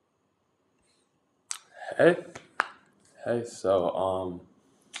Hey,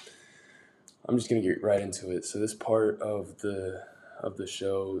 I'm just gonna get right into it. So this part of the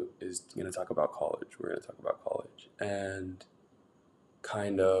show is gonna talk about college. We're gonna talk about college and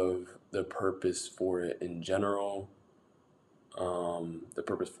kind of the purpose for it in general, the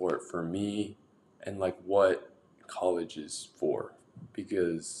purpose for it for me, and like what college is for.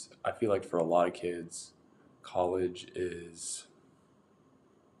 Because I feel like for a lot of kids, college is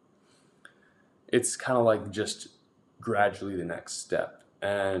it's kind of like just gradually the next step.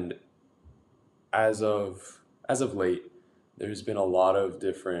 And as of late, there's been a lot of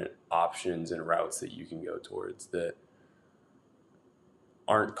different options and routes that you can go towards that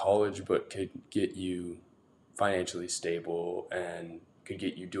aren't college but could get you financially stable and could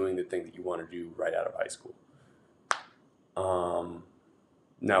get you doing the thing that you want to do right out of high school. Um,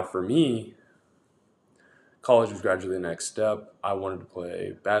 Now, for me, college was gradually the next step. I wanted to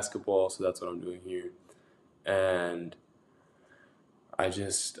play basketball, so that's what I'm doing here. And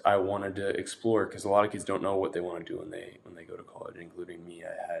I wanted to explore because a lot of kids don't know what they want to do when they go to college, including me.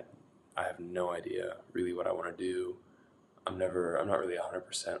 I have no idea really what I want to do. I'm not really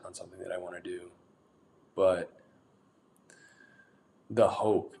 100% on something that I want to do, but the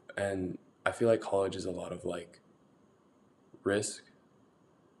hope, and I feel like college is a lot of like risk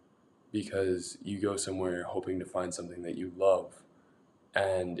because you go somewhere hoping to find something that you love,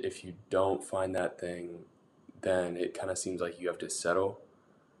 and if you don't find that thing, then it kind of seems like you have to settle.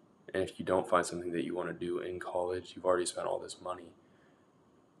 And if you don't find something that you want to do in college, you've already spent all this money.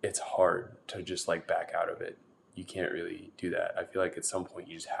 It's hard to just like back out of it. You can't really do that. I feel like at some point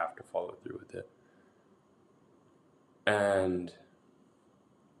you just have to follow through with it. And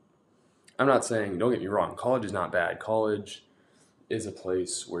I'm not saying, don't get me wrong, college is not bad. College is a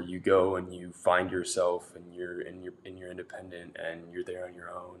place where you go and you find yourself and you're independent and you're there on your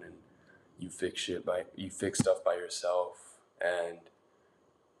own and you fix stuff by yourself, and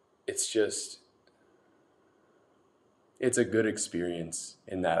it's just it's a good experience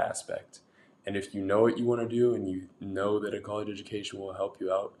in that aspect. And if you know what you want to do and you know that a college education will help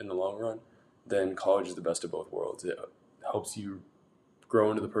you out in the long run, then college is the best of both worlds. It helps you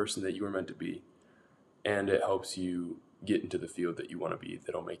grow into the person that you were meant to be, and it helps you get into the field that you want to be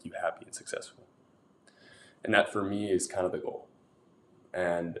that'll make you happy and successful. And that for me is kind of the goal.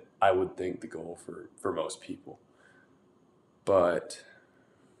 And I would think the goal for most people. But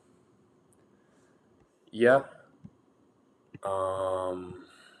yeah, um,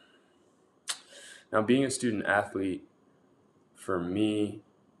 now being a student athlete for me,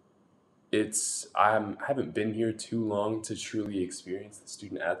 I haven't been here too long to truly experience the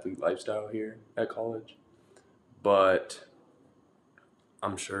student athlete lifestyle here at college, but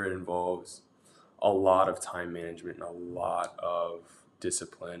I'm sure it involves a lot of time management and a lot of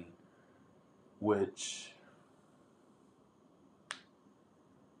discipline, which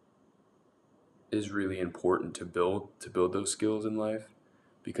is really important to build those skills in life,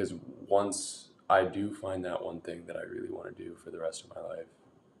 because once I do find that one thing that I really want to do for the rest of my life,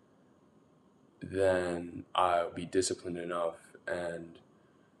 then I'll be disciplined enough and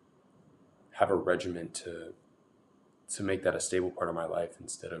have a regiment to make that a stable part of my life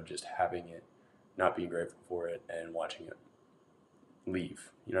instead of just having it, not being grateful for it, and watching it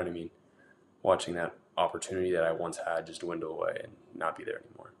leave. You know what I mean? Watching that opportunity that I once had just dwindle away and not be there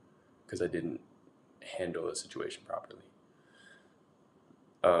anymore because I didn't handle the situation properly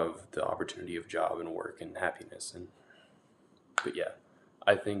of the opportunity of job and work and happiness. And but yeah,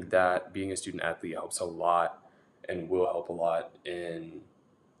 I think that being a student athlete helps a lot and will help a lot in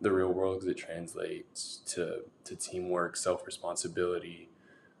the real world because it translates to teamwork, self responsibility,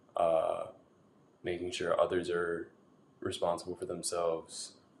 uh, making sure others are responsible for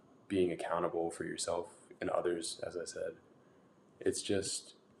themselves, being accountable for yourself and others. As I said, it's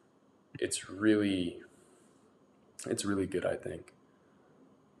just it's really it's really good. I think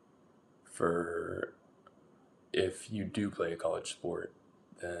for if you do play a college sport,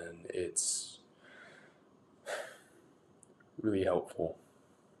 then it's really helpful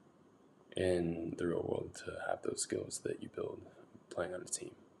in the real world to have those skills that you build playing on a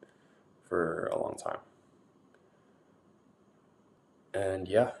team for a long time. And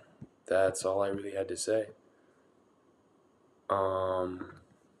yeah, that's all I really had to say. Um,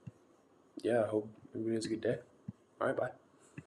 yeah, I hope everybody has a good day. All right, bye.